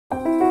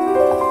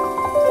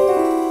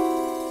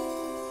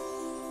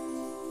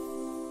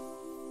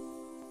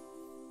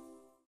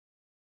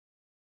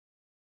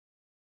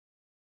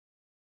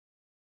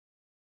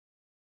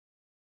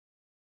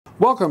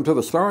Welcome to the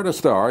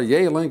Star2Star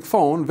Yealink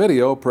phone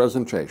video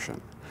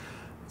presentation.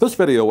 This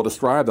video will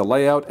describe the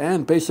layout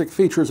and basic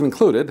features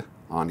included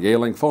on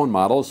Yealink phone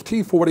models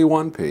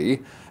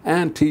T41P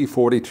and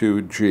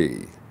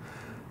T42G.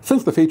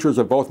 Since the features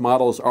of both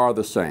models are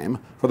the same,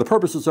 for the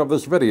purposes of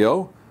this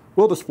video,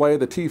 we'll display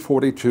the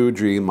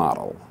T42G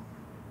model.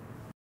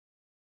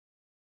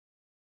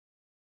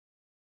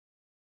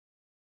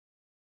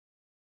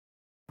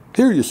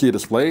 Here you see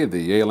displayed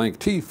the Yealink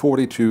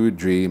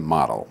T42G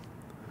model.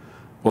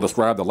 We'll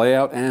describe the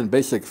layout and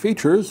basic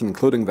features,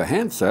 including the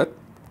handset,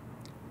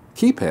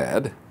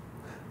 keypad,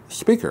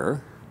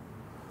 speaker,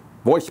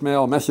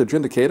 voicemail message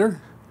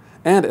indicator,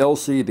 and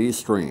LCD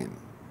screen.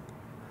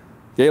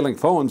 Yealink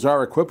phones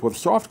are equipped with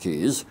soft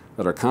keys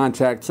that are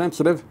contact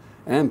sensitive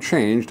and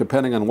change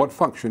depending on what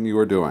function you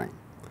are doing.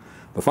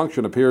 The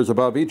function appears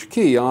above each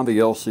key on the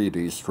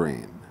LCD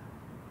screen.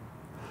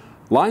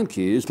 Line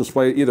keys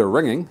display either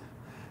ringing,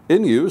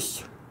 in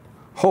use,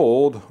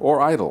 hold,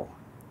 or idle.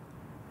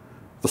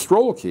 The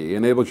scroll key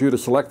enables you to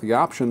select the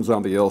options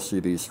on the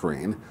LCD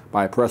screen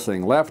by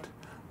pressing left,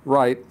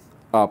 right,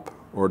 up,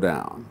 or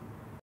down.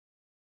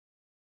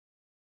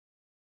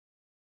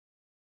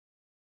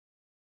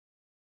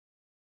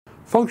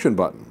 Function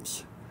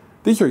buttons.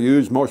 These are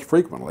used most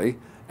frequently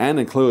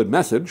and include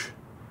message,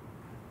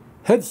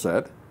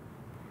 headset,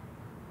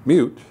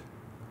 mute,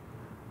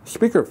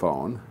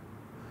 speakerphone,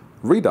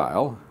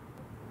 redial,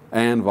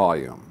 and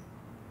volume.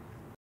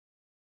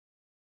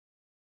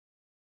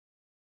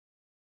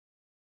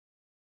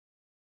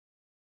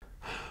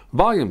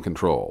 Volume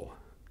control.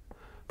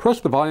 Press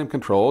the volume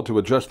control to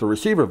adjust the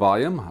receiver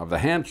volume of the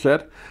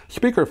handset,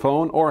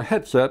 speakerphone, or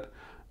headset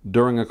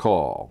during a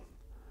call.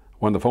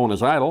 When the phone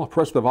is idle,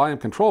 press the volume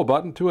control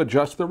button to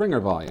adjust the ringer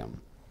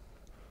volume.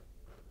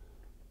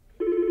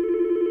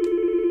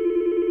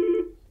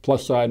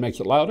 Plus sign makes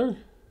it louder,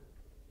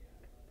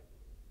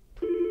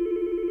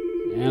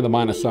 and the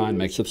minus sign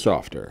makes it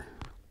softer.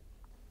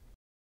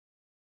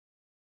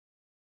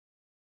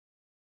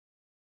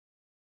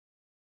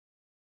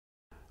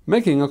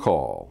 Making a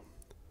call.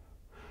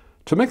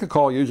 To make a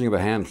call using the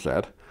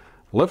handset,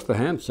 lift the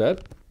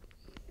handset,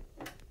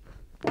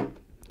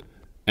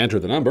 enter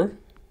the number,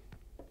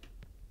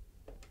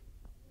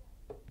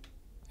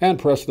 and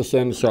press the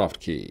send soft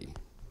key.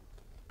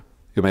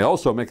 You may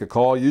also make a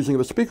call using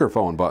the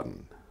speakerphone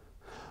button.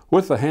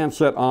 With the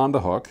handset on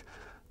the hook,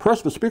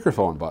 press the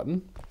speakerphone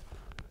button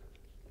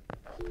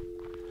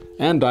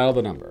and dial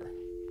the number,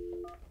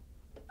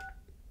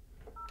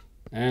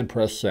 and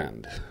press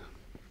send.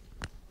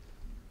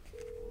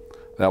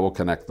 That will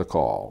connect the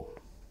call.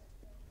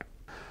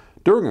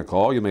 During a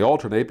call, you may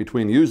alternate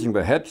between using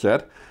the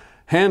headset,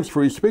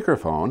 hands-free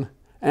speakerphone,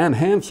 and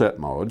handset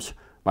modes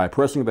by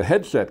pressing the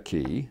headset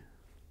key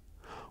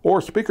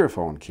or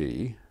speakerphone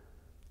key,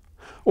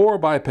 or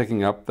by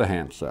picking up the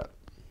handset.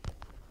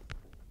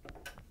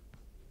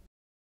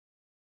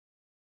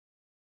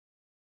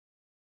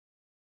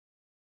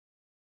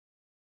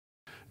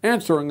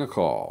 Answering a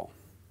call.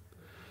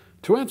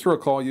 To answer a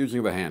call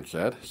using the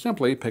handset,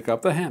 simply pick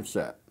up the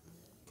handset.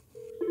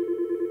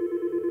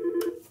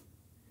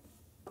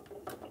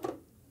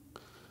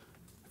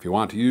 If you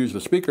want to use the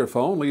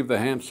speakerphone, leave the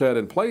handset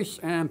in place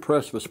and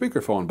press the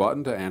speakerphone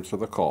button to answer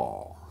the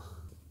call.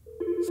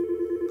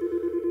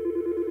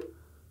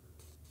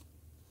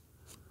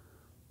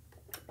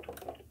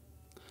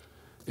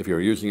 If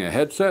you're using a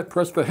headset,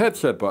 press the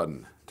headset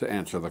button to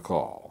answer the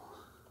call.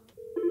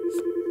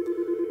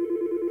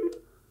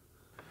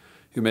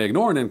 You may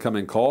ignore an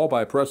incoming call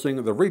by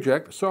pressing the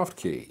reject soft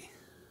key.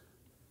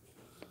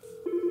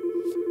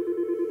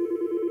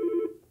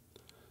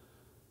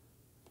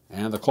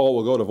 And the call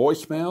will go to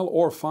voicemail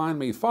or find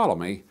me, follow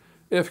me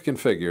if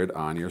configured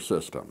on your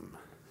system.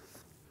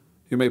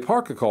 You may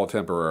park a call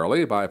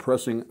temporarily by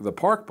pressing the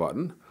park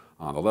button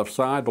on the left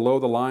side below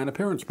the line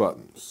appearance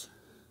buttons.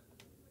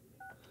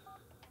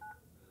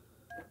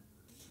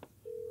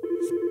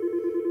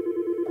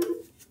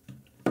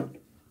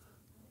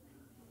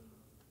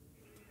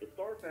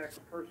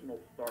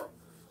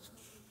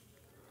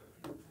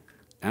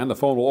 And the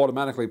phone will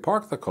automatically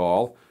park the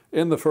call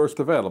in the first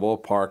available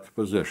parked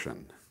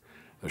position.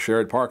 The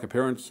shared park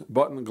appearance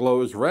button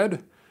glows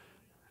red,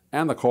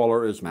 and the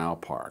caller is now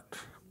parked.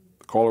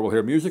 The caller will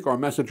hear music or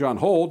message on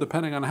hold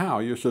depending on how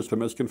your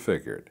system is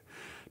configured.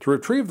 To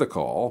retrieve the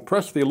call,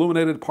 press the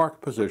illuminated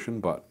park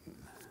position button.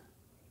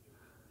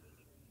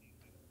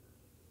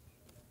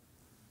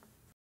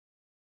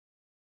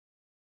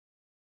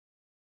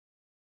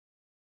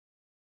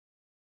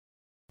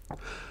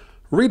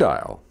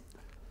 Redial.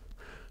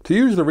 To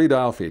use the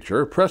redial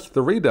feature, press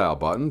the redial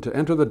button to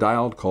enter the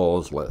dialed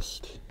calls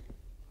list.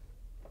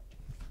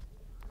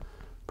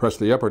 Press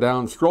the up or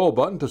down scroll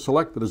button to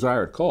select the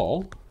desired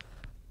call.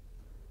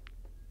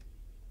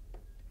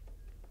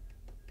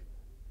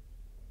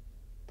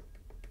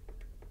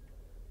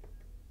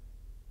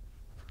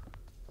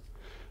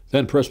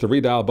 Then press the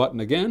redial button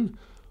again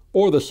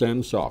or the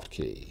send soft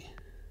key.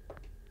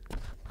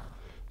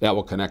 That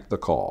will connect the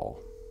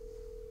call.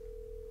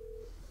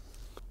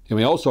 You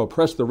may also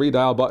press the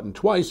redial button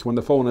twice when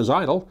the phone is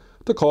idle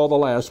to call the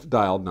last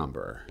dialed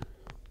number.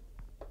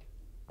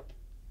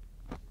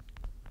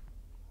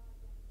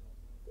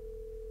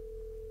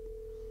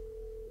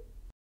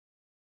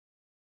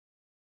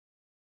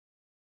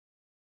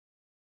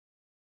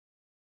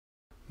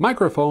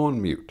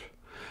 Microphone mute.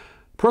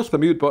 Press the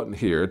mute button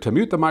here to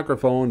mute the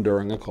microphone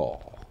during a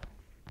call.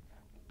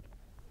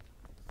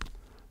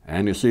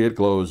 And you see it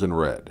glows in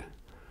red.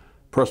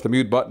 Press the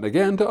mute button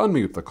again to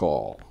unmute the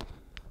call.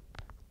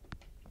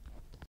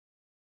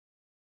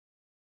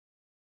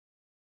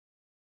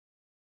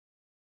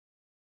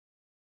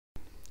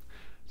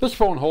 This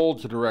phone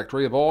holds a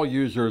directory of all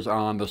users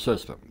on the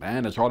system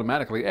and is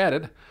automatically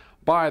added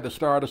by the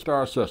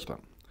Star2Star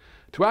system.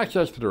 To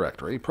access the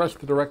directory, press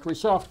the directory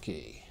soft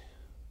key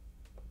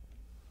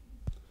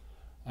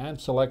and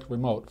select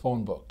Remote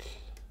Phone Book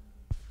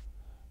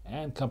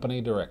and Company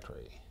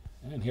Directory.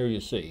 And here you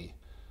see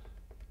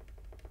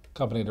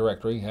Company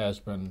Directory has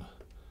been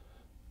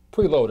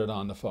preloaded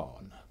on the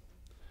phone.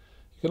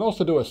 You can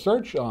also do a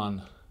search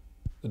on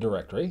the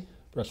directory.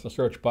 Press the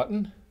search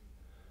button,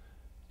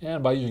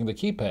 and by using the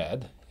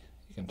keypad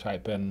you can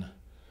type in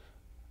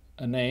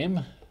a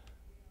name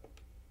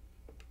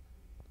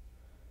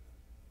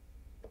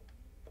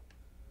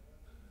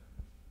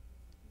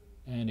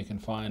and you can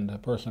find a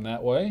person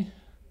that way,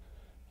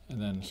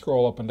 and then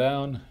scroll up and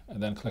down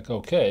and then click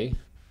OK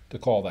to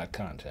call that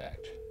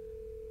contact.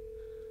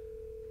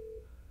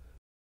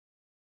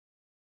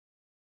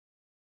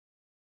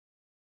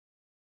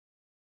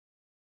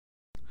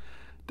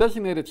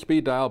 Designated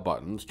speed dial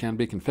buttons can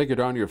be configured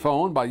on your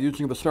phone by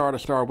using the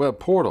Star2Star web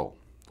portal.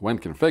 When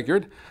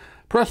configured,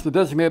 press the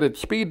designated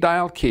speed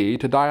dial key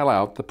to dial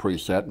out the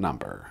preset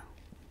number.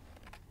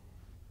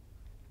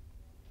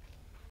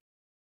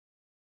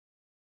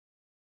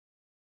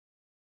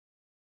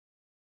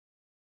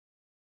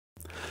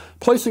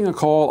 Placing a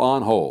call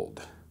on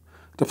hold.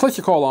 To place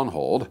a call on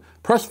hold,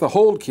 press the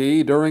hold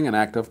key during an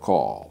active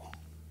call.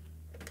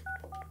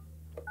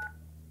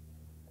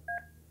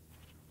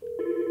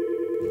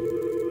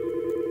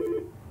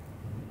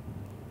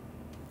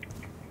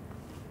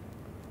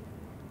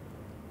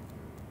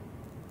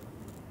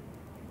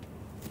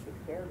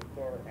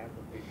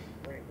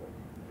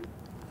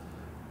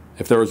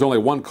 If there is only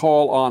one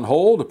call on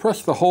hold,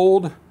 press the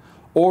hold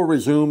or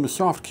resume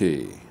soft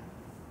key.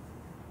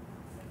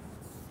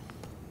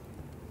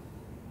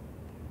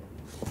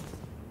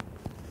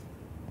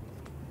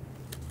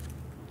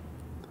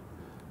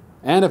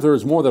 And if there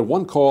is more than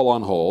one call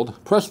on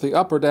hold, press the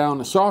up or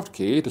down soft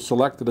key to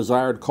select the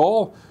desired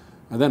call,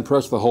 and then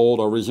press the hold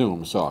or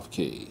resume soft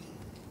key.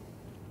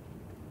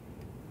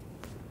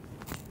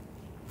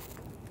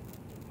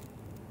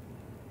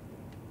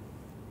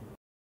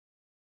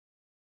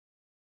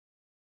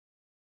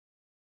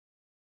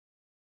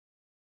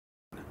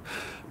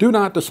 Do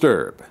not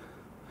disturb.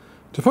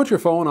 To put your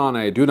phone on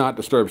a do not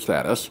disturb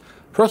status,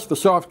 press the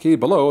soft key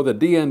below the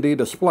DND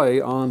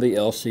display on the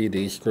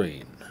LCD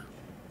screen.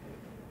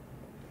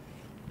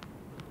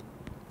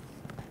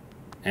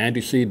 And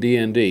you see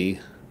DND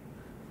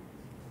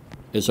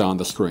is on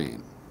the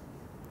screen.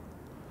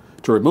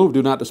 To remove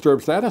do not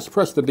disturb status,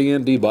 press the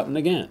DND button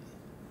again.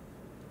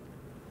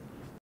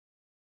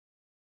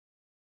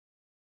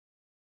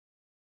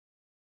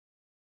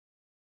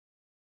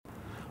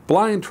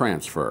 Blind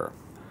transfer.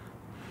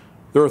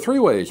 There are three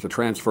ways to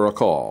transfer a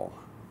call: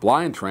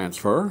 blind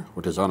transfer,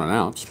 which is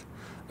unannounced;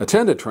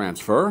 attended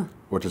transfer,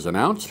 which is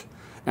announced;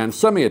 and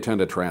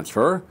semi-attended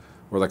transfer,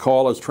 where the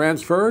call is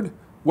transferred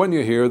when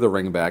you hear the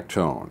ringback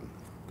tone.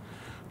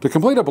 To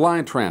complete a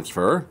blind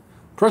transfer,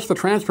 press the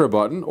transfer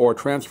button or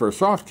transfer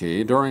soft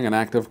key during an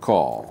active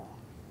call.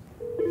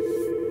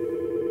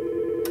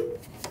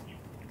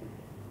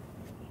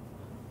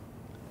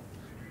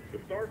 The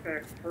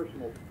StarFax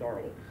Personal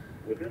Starlink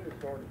within the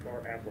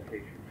Star2Star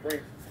application frame.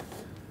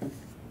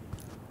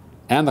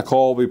 And the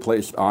call will be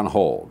placed on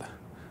hold.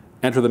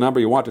 Enter the number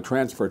you want to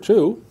transfer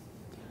to,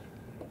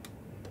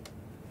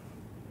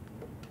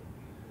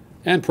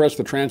 and press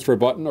the transfer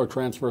button or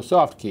transfer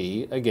soft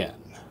key again.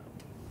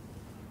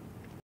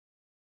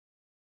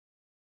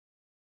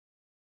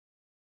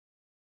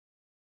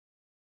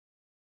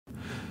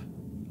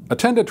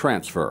 Attended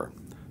transfer.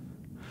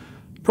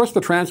 Press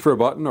the transfer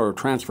button or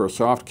transfer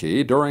soft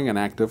key during an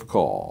active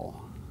call.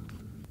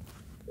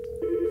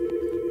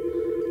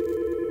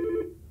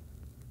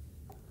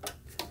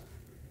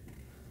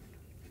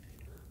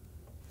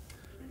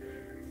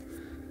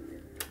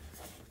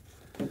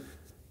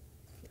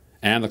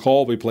 And the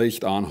call will be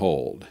placed on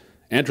hold.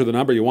 Enter the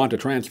number you want to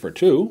transfer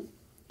to,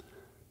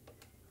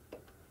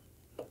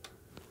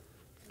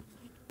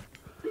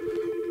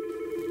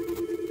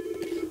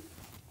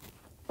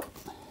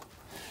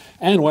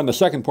 and when the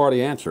second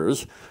party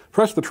answers,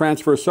 press the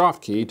transfer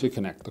soft key to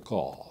connect the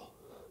call.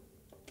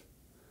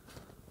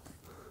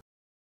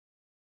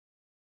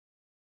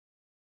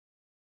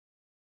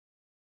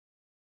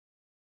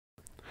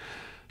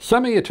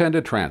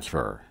 Semi-attended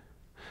transfer.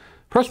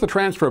 Press the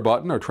transfer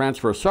button or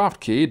transfer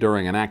soft key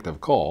during an active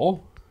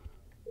call,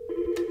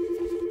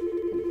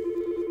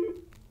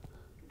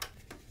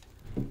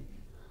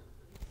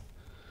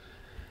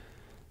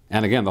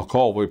 And again, the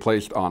call will be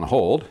placed on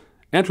hold.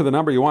 Enter the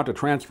number you want to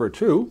transfer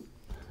to.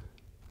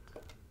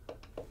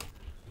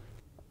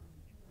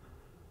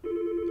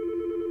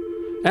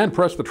 And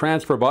press the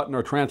transfer button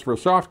or transfer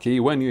soft key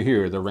when you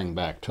hear the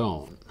ringback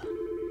tone.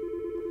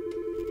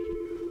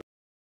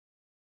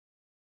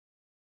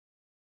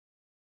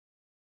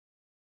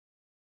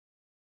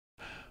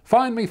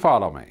 Find Me,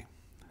 Follow Me.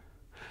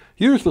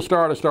 Use the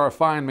Star2Star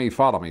Find Me,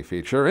 Follow Me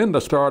feature in the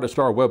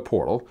Star2Star web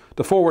portal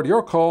to forward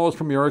your calls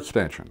from your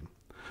extension.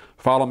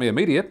 Follow Me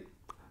Immediate.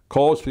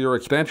 Calls to your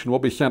extension will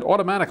be sent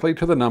automatically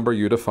to the number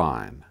you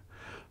define.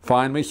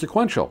 Find Me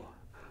Sequential.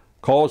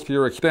 Calls to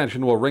your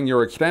extension will ring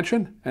your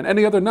extension and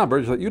any other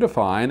numbers that you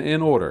define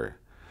in order.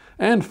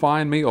 And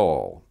Find Me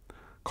All.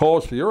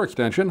 Calls to your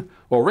extension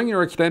will ring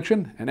your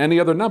extension and any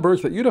other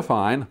numbers that you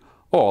define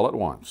all at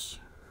once.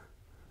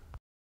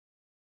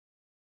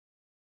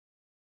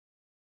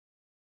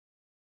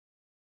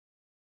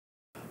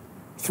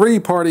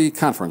 Three-party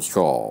conference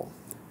call.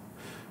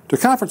 To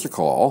conference a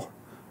call,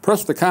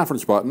 press the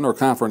conference button or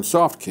conference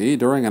soft key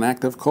during an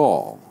active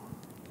call.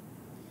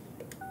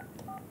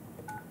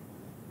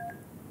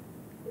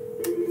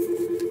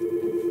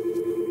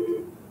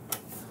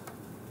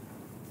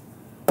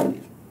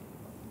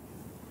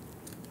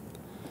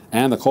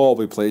 And the call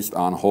will be placed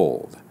on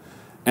hold.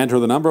 Enter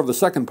the number of the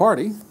second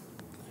party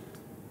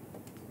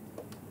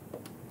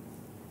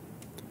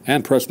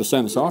and press the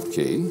send soft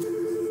key.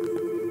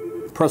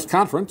 Press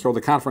conference or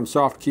the conference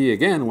soft key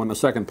again when the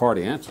second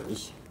party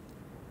answers.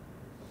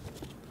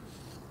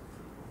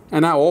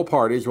 And now all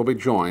parties will be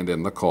joined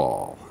in the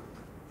call.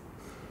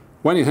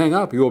 When you hang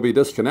up, you will be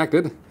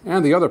disconnected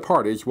and the other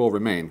parties will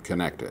remain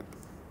connected.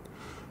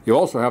 You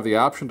also have the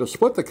option to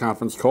split the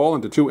conference call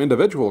into two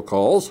individual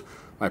calls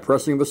by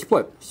pressing the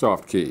split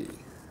soft key.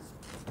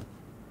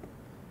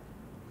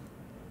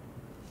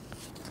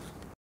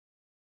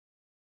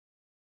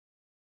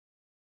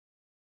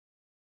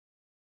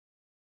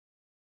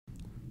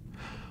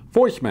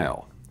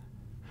 Voicemail.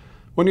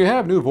 When you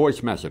have new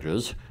voice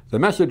messages, the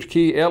message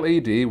key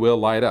LED will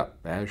light up,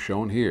 as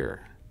shown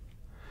here.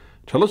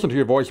 To listen to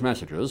your voice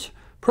messages,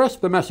 press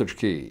the message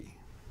key.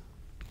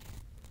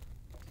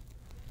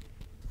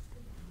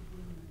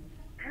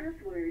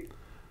 Password.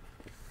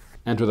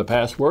 Enter the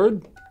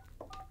password.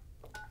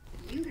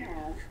 You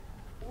have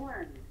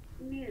one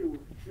new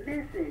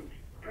message.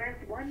 Press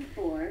 1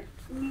 for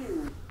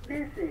new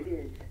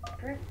messages.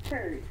 Press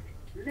first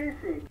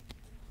message.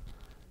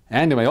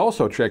 And you may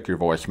also check your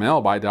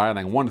voicemail by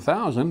dialing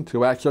 1000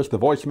 to access the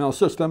voicemail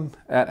system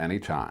at any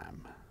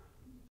time.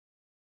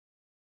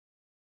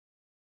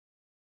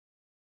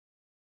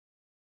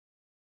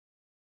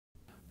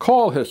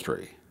 Call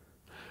history.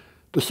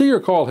 To see your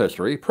call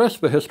history, press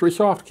the History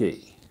soft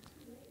key.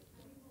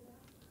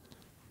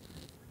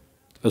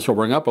 This will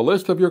bring up a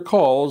list of your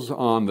calls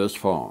on this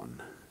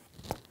phone.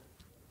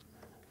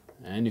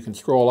 And you can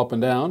scroll up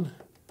and down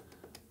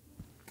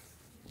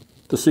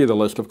to see the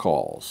list of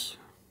calls.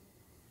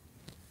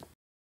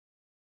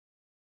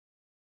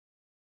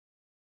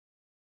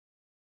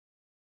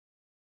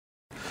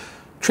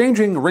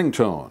 Changing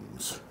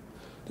ringtones.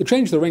 To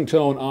change the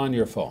ringtone on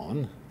your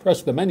phone,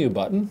 press the menu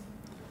button,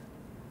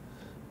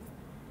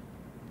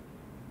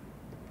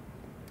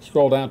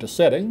 scroll down to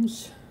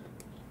Settings,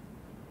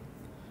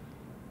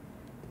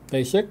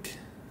 Basic,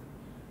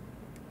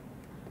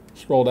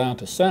 scroll down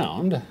to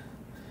Sound,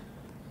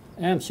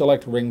 and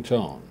select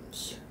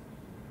Ringtones.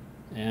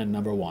 And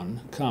number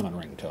 1, Common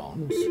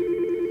Ringtones.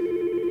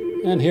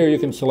 And here you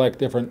can select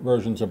different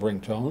versions of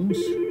ringtones.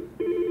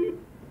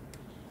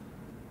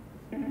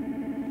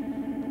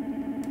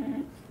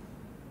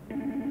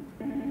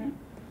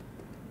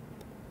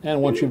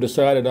 And once you've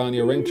decided on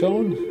your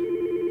ringtone,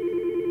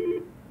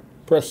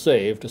 press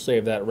Save to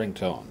save that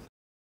ringtone.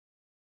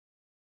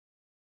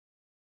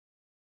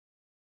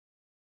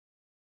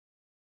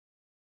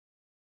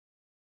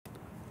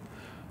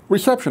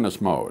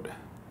 Receptionist Mode.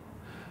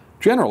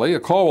 Generally, a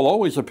call will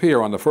always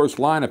appear on the first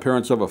line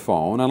appearance of a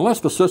phone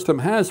unless the system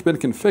has been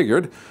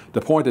configured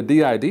to point a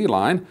DID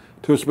line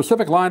to a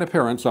specific line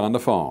appearance on the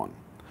phone.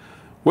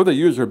 With a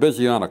user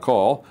busy on a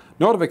call,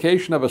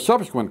 notification of a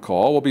subsequent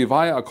call will be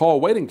via a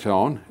call waiting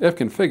tone, if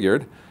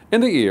configured,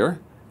 in the ear,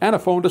 and a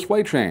phone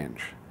display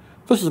change.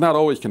 This is not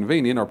always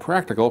convenient or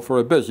practical for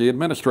a busy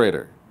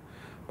administrator.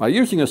 By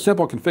using a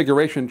simple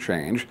configuration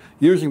change,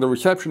 using the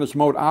Receptionist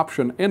Mode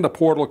option in the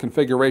Portal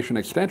Configuration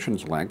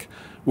Extensions link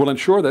will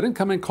ensure that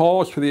incoming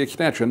calls to the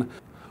extension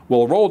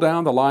will roll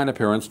down the line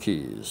appearance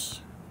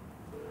keys.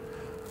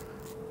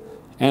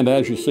 And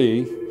as you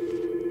see,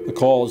 the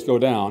calls go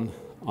down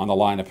on the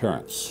line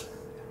appearance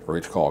for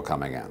each call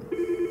coming in.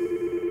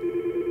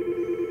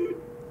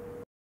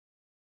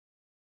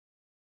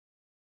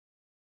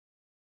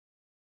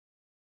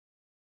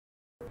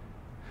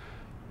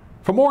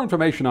 For more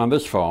information on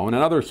this phone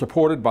and others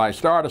supported by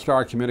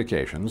Star2Star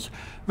Communications,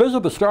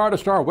 visit the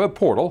Star2Star web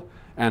portal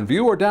and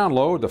view or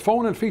download the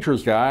Phone and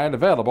Features Guide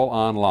available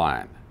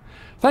online.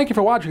 Thank you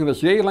for watching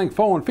this Yealink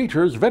Phone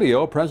Features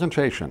video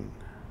presentation.